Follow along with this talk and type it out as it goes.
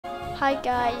Hi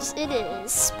guys, it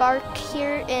is Spark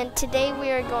here, and today we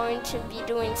are going to be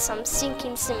doing some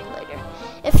sinking simulator.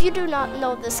 If you do not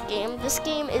know this game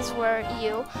is where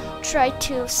you try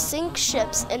to sink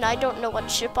ships, and I don't know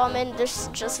what ship I'm in. This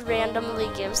just randomly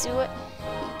gives you it.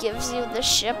 It gives you the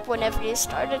ship whenever you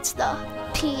start. It's the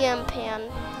PM Pan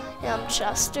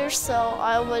Chester, so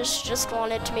I was just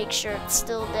wanted to make sure it's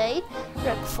still day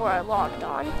right before I logged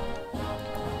on.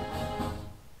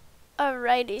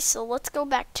 Alrighty, so let's go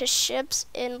back to ships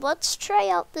and let's try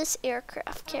out this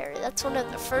aircraft carrier. That's one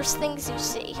of the first things you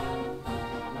see.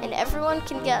 And everyone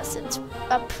can guess it's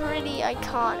a pretty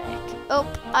iconic.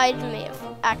 Oh, I may have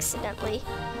accidentally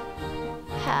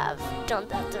done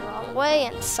that the wrong way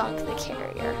and sunk the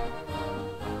carrier.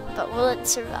 But will it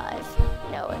survive?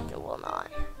 No, it will not.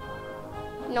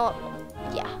 No,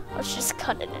 yeah, let's just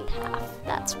cut it in half.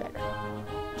 That's better.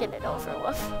 Get it over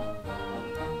with.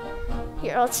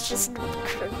 Here, let's just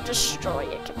destroy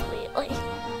it completely.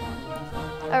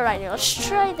 Alrighty, let's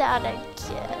try that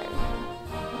again.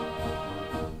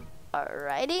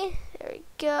 Alrighty, there we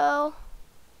go.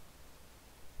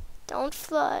 Don't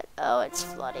flood. Oh, it's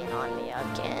flooding on me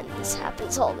again. This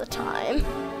happens all the time.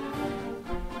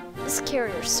 This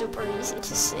carrier's super easy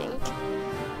to sink.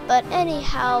 But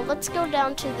anyhow, let's go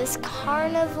down to this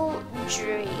Carnival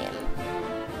Dream.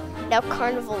 Now,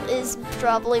 Carnival is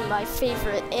probably my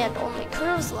favorite and only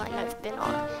cruise line I've been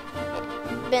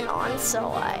on, so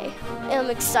I am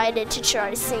excited to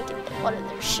try sinking one of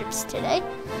their ships today.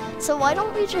 So why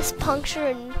don't we just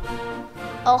puncture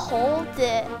a hole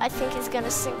that I think is gonna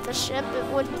sink the ship?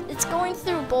 It's going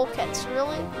through bulkheads,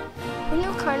 really. We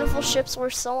knew Carnival ships were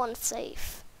so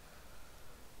unsafe.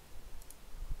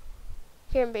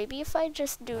 Here, maybe if I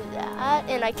just do that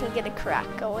and I can get a crack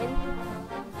going.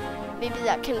 Maybe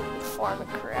that can form a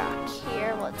crack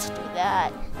here. Let's do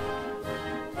that.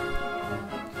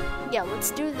 Yeah,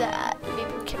 let's do that.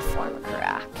 Maybe we can form a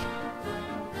crack.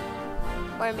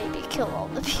 Or maybe kill all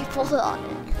the people on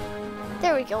it.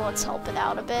 There we go, let's help it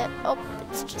out a bit. Oh,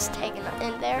 it's just hanging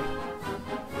in there.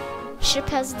 Ship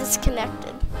has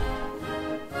disconnected.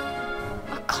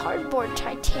 A cardboard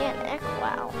Titanic,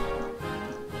 wow.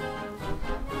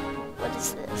 What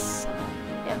is this?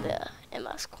 We have the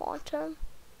MS Quantum.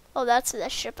 Oh, that's the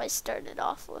ship I started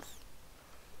off with.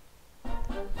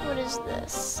 What is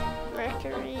this?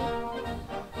 Mercury.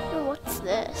 Oh, what's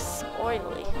this?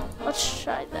 Oily. Let's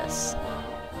try this.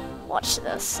 Watch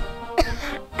this.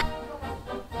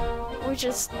 We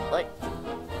just,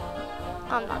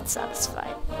 I'm not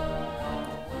satisfied.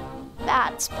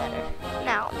 That's better.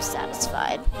 Now I'm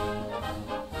satisfied.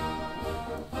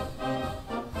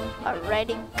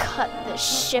 Already cut the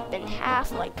ship in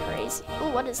half like crazy.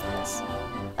 Ooh, what is this?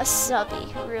 A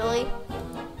subby, really?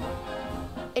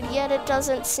 And yet it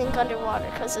doesn't sink underwater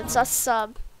because it's a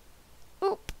sub.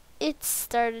 Oop, it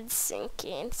started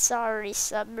sinking. Sorry,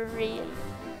 submarine.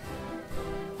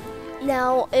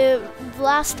 Now,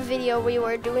 last video we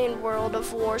were doing World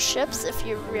of Warships, if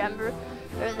you remember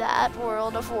that,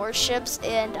 World of Warships,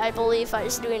 and I believe I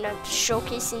was doing a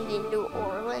showcasing the New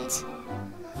Orleans.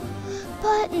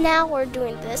 But now we're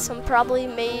doing this. I probably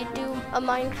may do a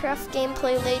Minecraft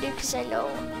gameplay later because I know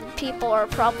people are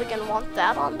probably going to want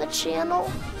that on the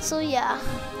channel. So yeah.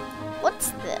 What's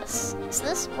this? Is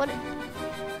this what?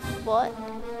 What?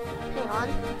 Hang on.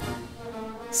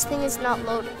 This thing is not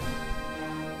loading.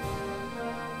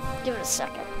 Give it a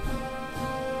second.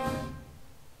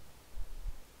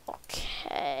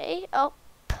 Okay. Oh.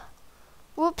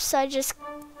 Whoops, I just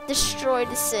destroyed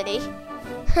the city.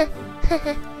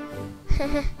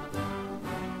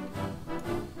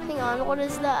 Hang on, what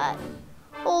is that?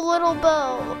 Oh, little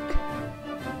boat.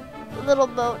 Little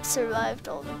boat survived.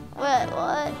 Oh, what?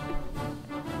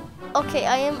 Okay,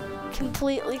 I am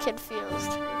completely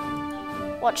confused.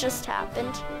 What just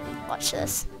happened? Watch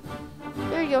this.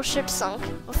 There you go, ship sunk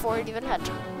before it even had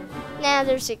to. Nah,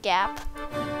 there's a gap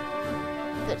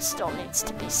that still needs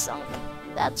to be sunk.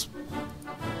 That's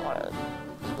more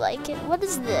like it. What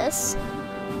is this?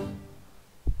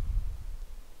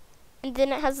 And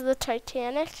then it has the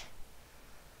Titanic.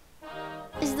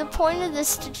 Is the point of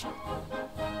this to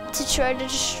try to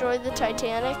destroy the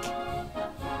Titanic?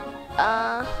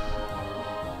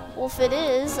 Well, if it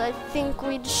is, I think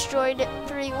we destroyed it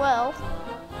pretty well.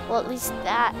 Well, at least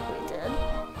that we did.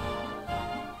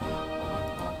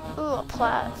 Ooh, a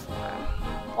platform.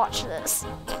 Watch this.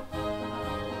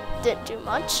 Didn't do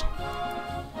much.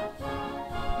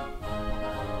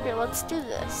 Here, let's do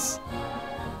this.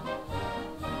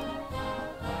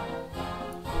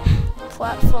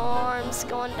 Platforms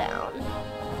going down.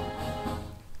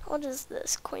 What is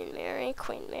this? Queen Mary,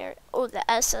 Queen Mary. Oh, the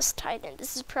SS Titan.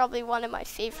 This is probably one of my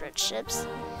favorite ships.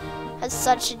 Has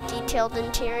such a detailed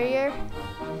interior.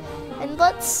 And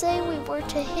let's say we were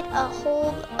to hit a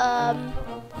hole,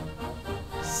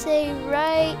 say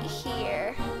right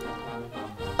here.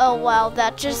 Oh wow,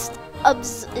 that just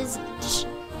is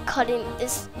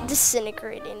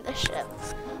disintegrating the ship.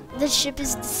 The ship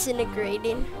is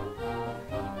disintegrating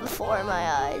before my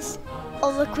eyes.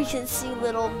 Oh look, we can see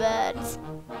little beds.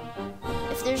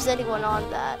 If there's anyone on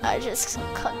that, I just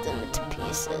cut them into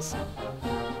pieces.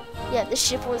 Yeah, the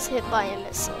ship was hit by a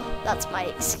missile. That's my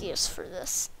excuse for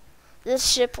this. This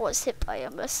ship was hit by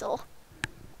a missile.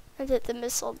 And hit the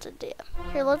missile to damn.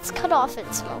 Here, let's cut off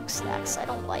its smokestacks. I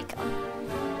don't like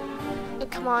them.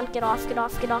 Come on, get off, get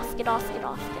off, get off, get off, get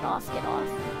off, get off, get off.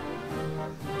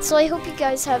 So I hope you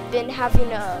guys have been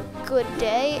having a good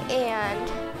day, and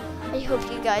I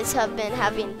hope you guys have been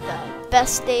having the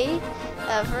best day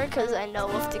ever, because I know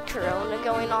with the corona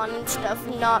going on and stuff,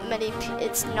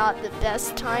 it's not the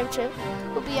best time to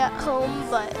be at home,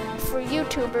 but for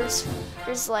YouTubers,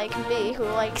 there's like me who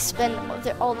like spend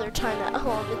all their time at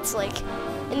home, it's like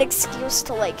an excuse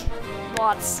to like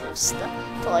lots of stuff,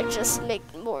 to like just make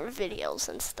more videos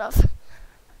and stuff.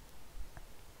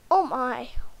 Oh my,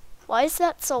 why is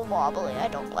that so wobbly? I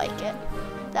don't like it.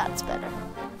 That's better.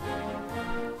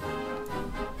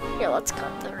 Here, let's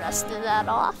cut the rest of that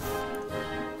off.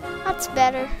 That's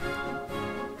better.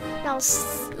 Now,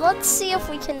 let's see if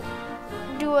we can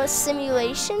do a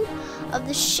simulation of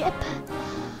the ship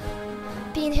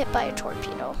being hit by a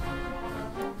torpedo.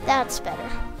 That's better.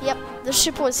 Yep, the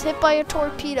ship was hit by a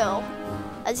torpedo.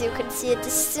 As you can see, it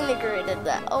disintegrated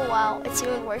that. Oh wow, it's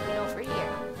even working over here.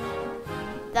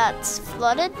 That's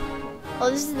flooded. Oh,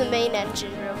 this is the main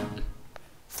engine room.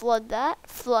 Flood that,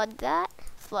 flood that,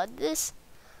 flood this.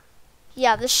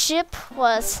 Yeah, the ship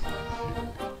was,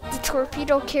 the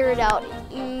torpedo carried out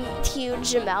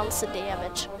huge amounts of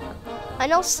damage. I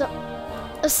know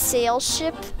a sail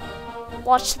ship,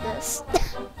 watch this.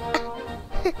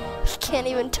 Can't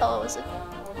even tell it was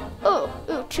ooh,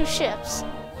 two ships.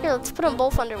 Here, let's put them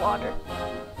both underwater.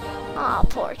 Ah,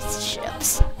 poor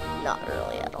ships. Not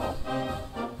really at all.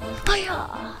 Hiya!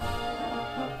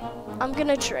 I'm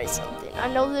gonna try something. I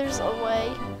know there's a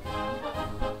way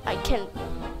I can.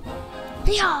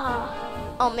 Yeah!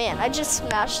 Oh man, I just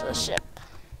smashed the ship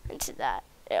into that.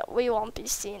 Yeah, we won't be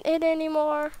seeing it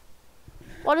anymore.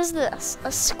 What is this?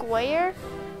 A square?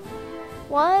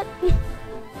 What?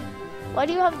 Why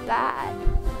do you have that?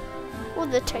 Oh,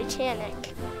 the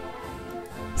Titanic.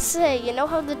 Say, you know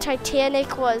how the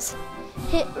Titanic was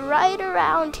hit right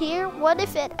around here? What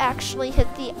if it actually hit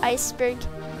the iceberg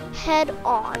head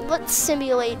on? Let's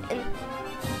simulate, and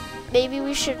maybe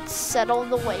we should settle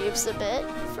the waves a bit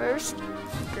first.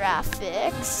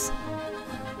 Graphics.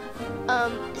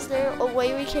 Is there a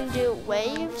way we can do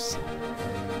waves?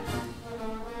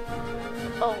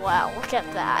 Oh wow, look at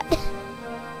that.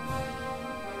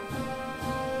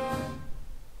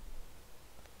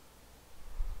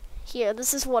 Here,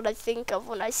 this is what I think of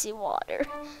when I see water.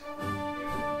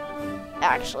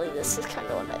 Actually, this is kind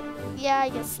of what yeah, I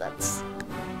guess that's,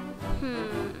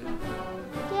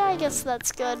 yeah, I guess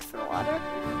that's good for water.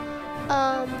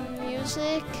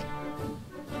 Music,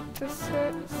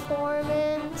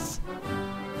 performance,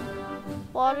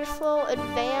 water flow,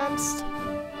 advanced,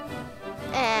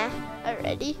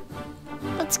 already.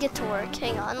 Let's get to work.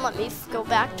 Hang on, let me go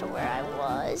back to where I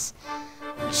was.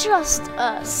 Just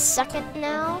a second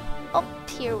now. Oh,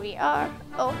 here we are.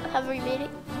 Oh, have we made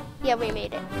it? Yeah, we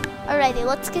made it. Alrighty,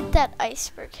 let's get that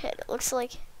iceberg hit. It looks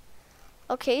like,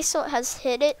 okay, so it has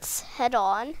hit its head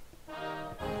on.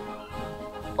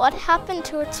 What happened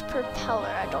to its propeller?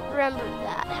 I don't remember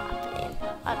that happening.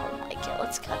 I don't like it.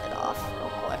 Let's cut it off real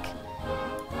quick.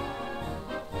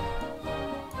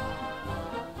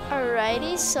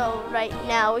 Alrighty, so right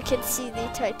now we can see the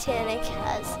Titanic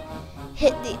has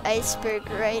hit the iceberg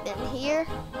right in here.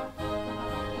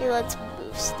 Here, let's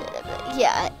boost it a bit.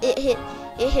 Yeah, it hit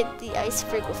the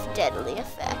iceberg with deadly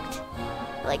effect.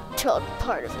 Like, took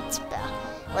part of its bow.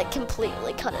 Like,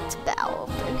 completely cut its bow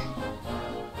open.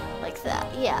 Like that.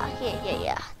 Yeah.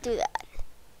 Do that.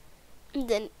 And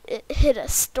then it hit a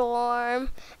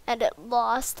storm, and it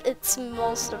lost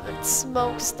most of its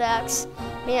smokestacks.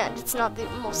 Man, it's not the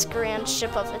most grand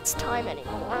ship of its time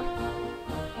anymore.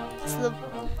 It's the...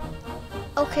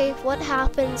 Okay, what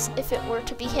happens if it were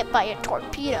to be hit by a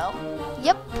torpedo?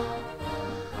 Yep.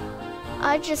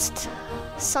 I just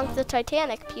sunk the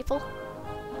Titanic, people.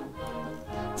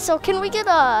 So can we get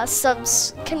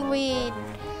can we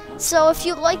So if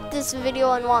you like this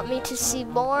video and want me to see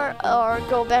more or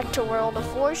go back to World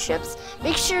of Warships,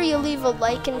 make sure you leave a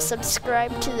like and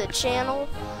subscribe to the channel.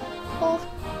 Well,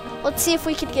 let's see if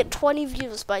we could get 20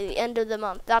 views by the end of the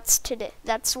month. That's today.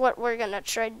 That's what we're gonna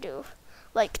try to do.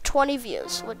 Like 20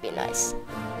 views would be nice.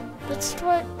 Let's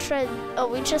try. Oh,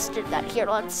 we just did that. Here,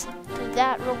 let's do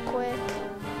that real quick.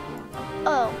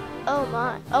 Oh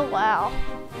my. Oh wow.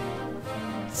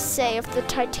 Say if the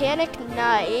Titanic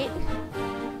Knight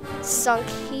sunk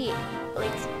heat,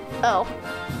 like, oh,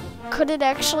 could it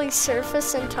actually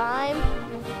surface in time?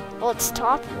 Well, it's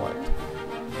top wood.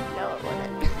 No, it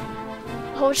wouldn't.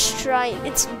 Oh, it's trying.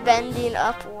 It's bending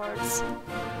upwards.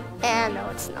 And no,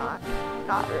 it's not.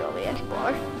 Not really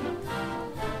anymore.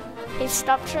 Hey,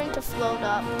 stop trying to float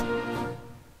up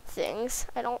things.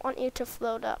 I don't want you to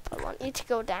float up. I want you to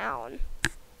go down.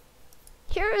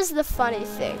 Here is the funny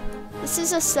thing. This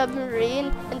is a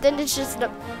submarine, and then it's just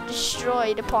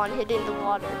destroyed upon hitting the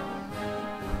water.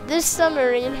 This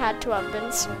submarine had to have been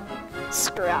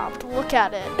scrapped. Look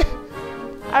at it.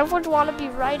 I would want to be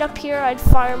right up here. I'd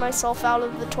fire myself out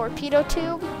of the torpedo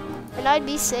tube, and I'd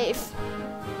be safe.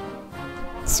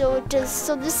 So this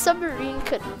submarine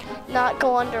could not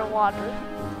go underwater.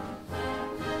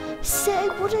 Say,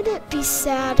 wouldn't it be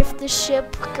sad if the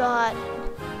ship got,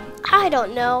 I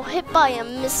don't know, hit by a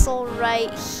missile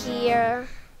right here?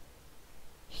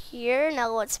 Now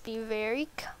let's be very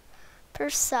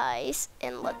precise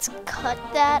and let's cut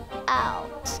that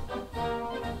out.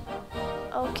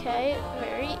 Okay,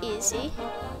 very easy.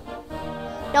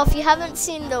 Now, if you haven't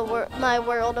seen my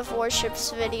World of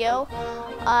Warships video,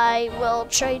 I will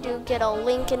try to get a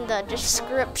link in the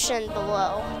description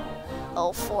below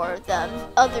for the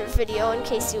other video in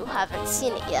case you haven't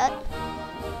seen it yet.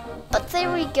 But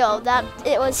there we go,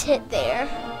 it was hit there.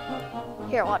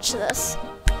 Here, watch this.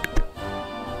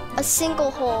 A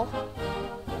single hole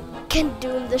can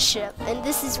doom the ship, and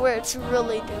this is where it's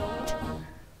really doomed.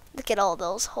 Look at all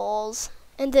those holes.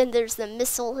 And then there's the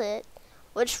missile hit,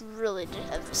 which really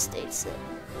devastates it.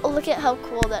 Oh, look at how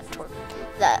cool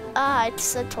I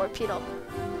said torpedo.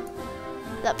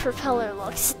 That propeller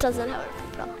looks. It doesn't have a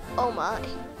propeller. Oh my.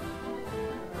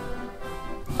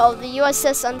 Oh, the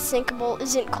USS Unsinkable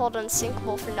isn't called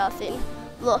Unsinkable for nothing.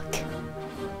 Look.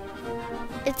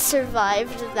 It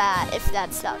survived that, if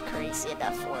that's not crazy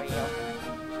enough for you.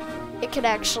 It could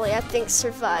actually, I think,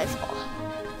 survive. Oh.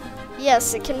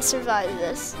 Yes, it can survive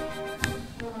this.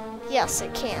 Yes,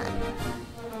 it can.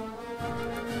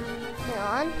 Hang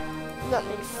on. Let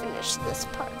me finish this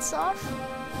part off.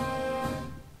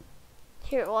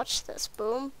 Here, watch this.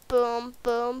 Boom, boom,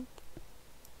 boom.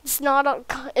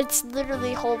 It's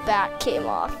literally whole back came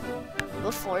off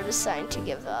before deciding to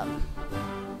give up.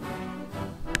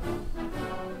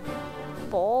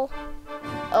 Bowl.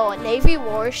 Oh, a Navy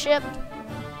warship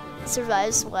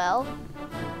survives well.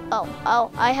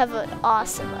 Oh, I have an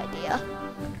awesome idea.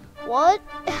 What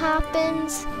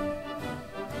happens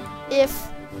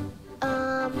if,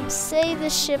 say the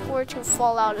ship were to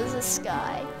fall out of the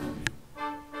sky?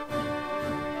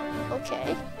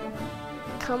 Okay.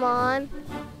 Come on.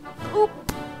 Oop.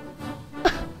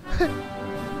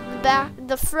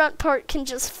 The front part can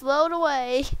just float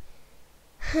away.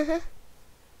 Here,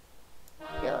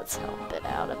 let's help it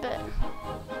out a bit.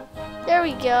 There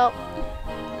we go.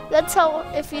 That's how,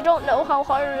 if you don't know how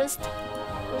hard it is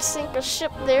to sink a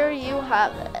ship, there you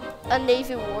have it. A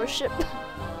Navy warship.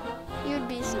 You'd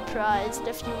be surprised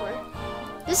if you were.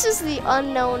 This is the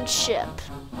unknown ship.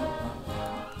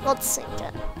 Let's sink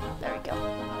it. There we go.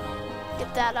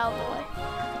 Get that out of the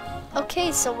way.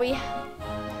 Okay, so we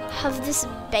have this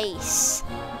base.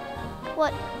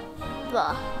 What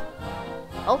the?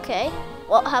 Okay.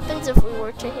 What happens if we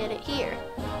were to hit it here?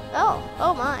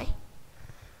 Oh my.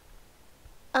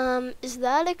 Is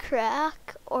that a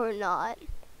crack or not?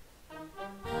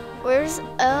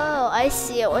 Oh, I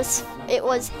see. It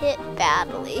was hit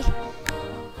badly.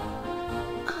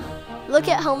 Look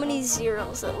at how many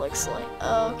zeros it looks like.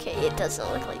 Okay, it doesn't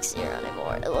look like zero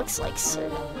anymore. It looks like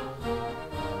zero.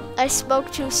 I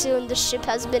spoke too soon. The ship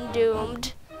has been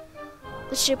doomed.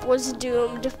 The ship was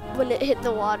doomed when it hit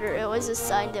the water. It was a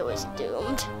sign that it was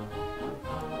doomed.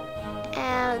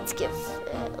 And let's give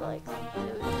it like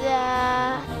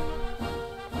that.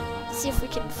 See if we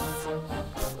can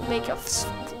make a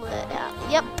split out.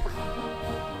 Yep,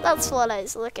 that's what I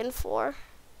was looking for.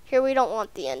 Here, we don't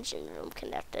want the engine room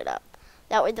connected up.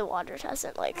 That way the water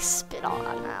doesn't like spit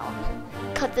on out.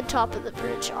 Cut the top of the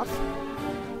bridge off.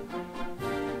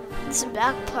 This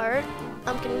back part,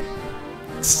 I'm gonna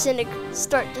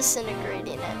start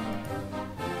disintegrating it.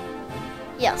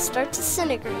 Yeah, start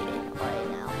disintegrating it right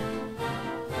now.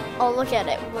 Oh, look at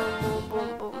it. Boom,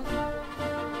 boom, boom, boom.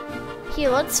 Here,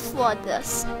 let's flood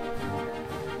this.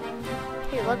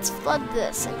 Here, let's flood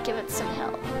this and give it some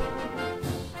help.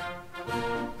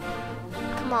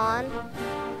 Come on.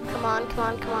 Come on, come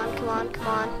on, come on, come on, come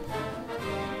on.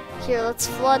 Here, let's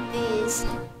flood these.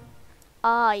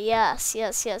 Ah, yes,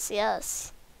 yes, yes,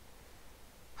 yes.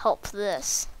 Help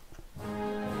this.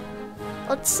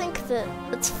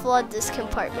 Let's flood this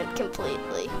compartment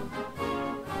completely.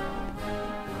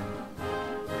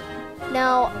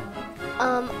 Now,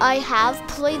 I have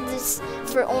played this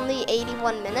for only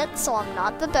 81 minutes, so I'm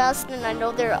not the best, and I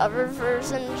know there are other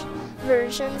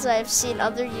versions I've seen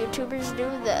other YouTubers do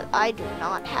that I do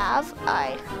not have.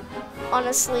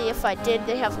 Honestly, if I did,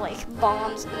 they have like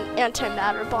bombs and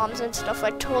antimatter bombs and stuff.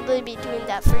 I'd totally be doing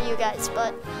that for you guys,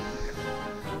 but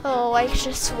oh, I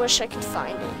just wish I could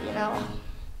find it, you know.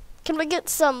 Can we get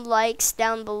some likes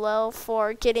down below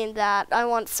for getting that? I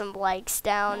want some likes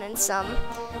down and some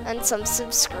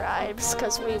subscribes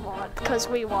because we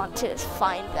want to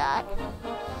find that.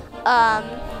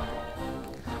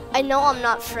 I know I'm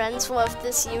not friends with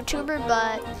this YouTuber,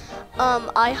 but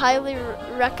I highly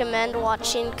recommend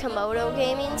watching Komodo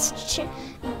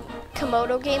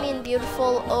Gaming,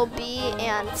 Beautiful OB,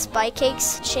 and Spy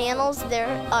Cakes channels. They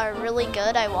are really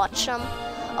good. I watch them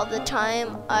all the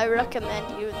time. I recommend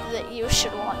that you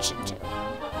should watch it too.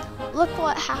 Look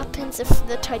what happens if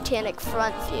the Titanic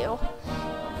front view.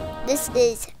 This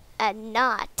is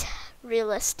not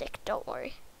realistic, don't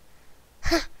worry.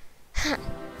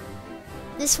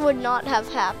 This would not have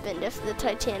happened if the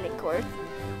Titanic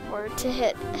were to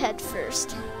hit head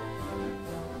first.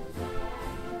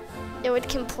 It would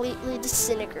completely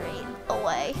disintegrate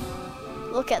away.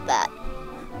 Look at that.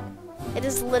 It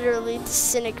is literally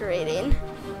disintegrating.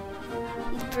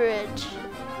 The bridge.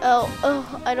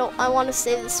 I want to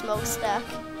save the smokestack.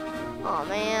 Oh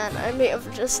man, I may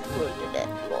have just wounded it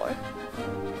more.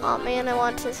 Oh man, I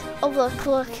want to, oh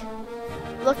look.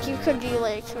 Look, you could be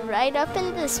like right up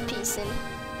in this piece and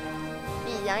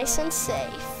be nice and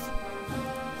safe.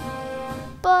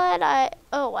 But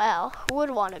oh wow, would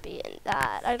want to be in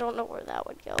that. I don't know where that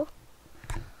would go.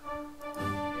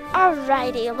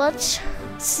 Alrighty, let's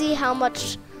see how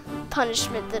much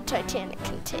punishment the Titanic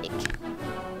can take.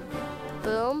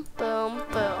 Boom, boom,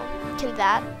 boom.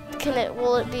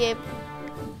 Will it be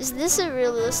is this a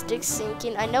realistic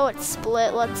sinking? I know it's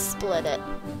split, let's split it.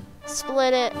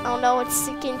 Split it. Oh no, it's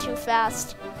sinking too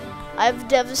fast. I've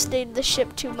devastated the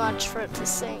ship too much for it to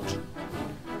sink.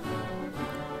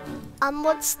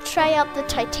 Let's try out the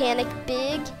Titanic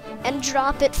big and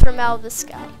drop it from out of the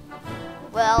sky.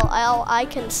 Well, all I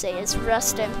can say is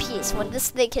rest in peace. When this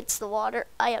thing hits the water,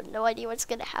 I have no idea what's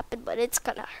gonna happen, but it's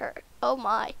gonna hurt. Oh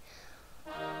my.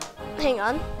 Hang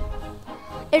on.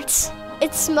 Its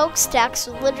smokestacks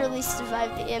literally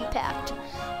survived the impact.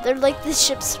 They're like the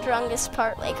ship's strongest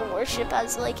part. Like a warship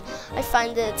has like, I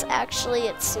find that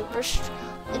it's super,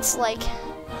 it's like,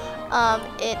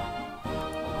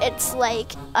 it's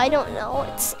like, I don't know,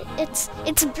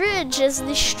 its bridge is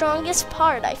the strongest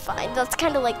part, I find. That's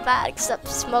kind of like that, except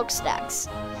smokestacks.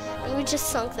 And we just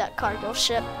sunk that cargo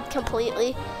ship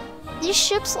completely. These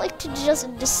ships like to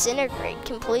just disintegrate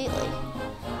completely.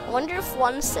 I wonder if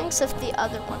one sinks, if the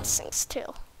other one sinks too.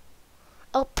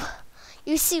 Oh,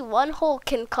 you see, one hole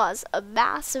can cause a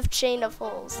massive chain of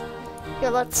holes. Here,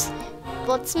 let's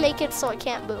make it so it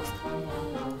can't move.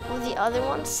 Will the other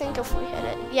one sink if we hit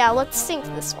it? Yeah, let's sink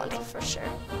this one for sure.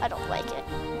 I don't like it.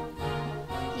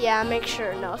 Yeah, make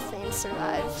sure nothing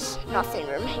survives. Nothing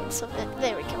remains of it.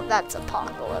 There we go. That's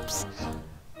apocalypse.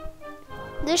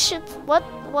 This ship. What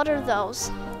are those?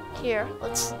 Here,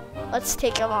 let's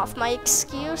take them off. My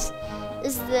excuse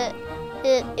is that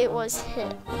it was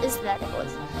hit.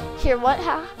 Here,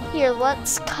 here,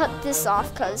 let's cut this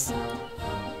off because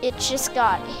it just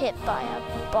got hit by a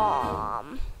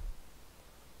bomb.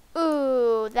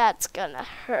 Ooh, that's gonna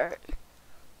hurt.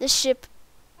 This ship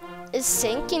is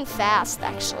sinking fast,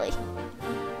 actually.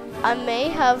 I may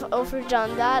have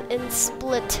overdone that and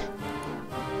split.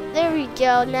 There we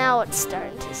go, now it's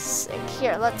starting to sink.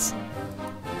 Here,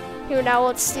 now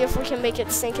let's see if we can make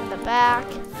it sink in the back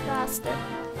faster.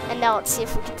 And now let's see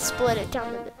if we can split it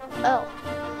down the middle. Oh,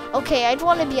 okay, I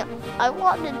wanted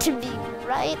to be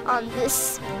right on this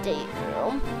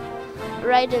stateroom.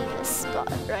 Right in this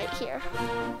spot, right here.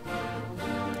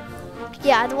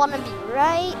 Yeah, I'd want to be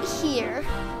right here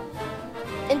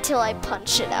until I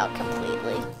punch it out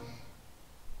completely.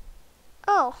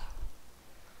 Oh,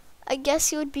 I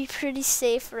guess you would be pretty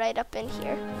safe right up in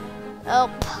here. Oh,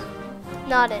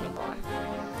 not anymore.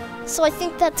 So I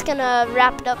think that's gonna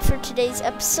wrap it up for today's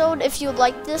episode. If you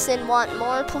like this and want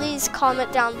more, please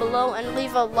comment down below and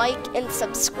leave a like and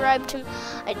subscribe to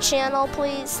my channel,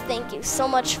 please. Thank you so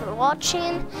much for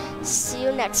watching. See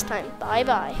you next time. Bye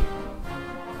bye.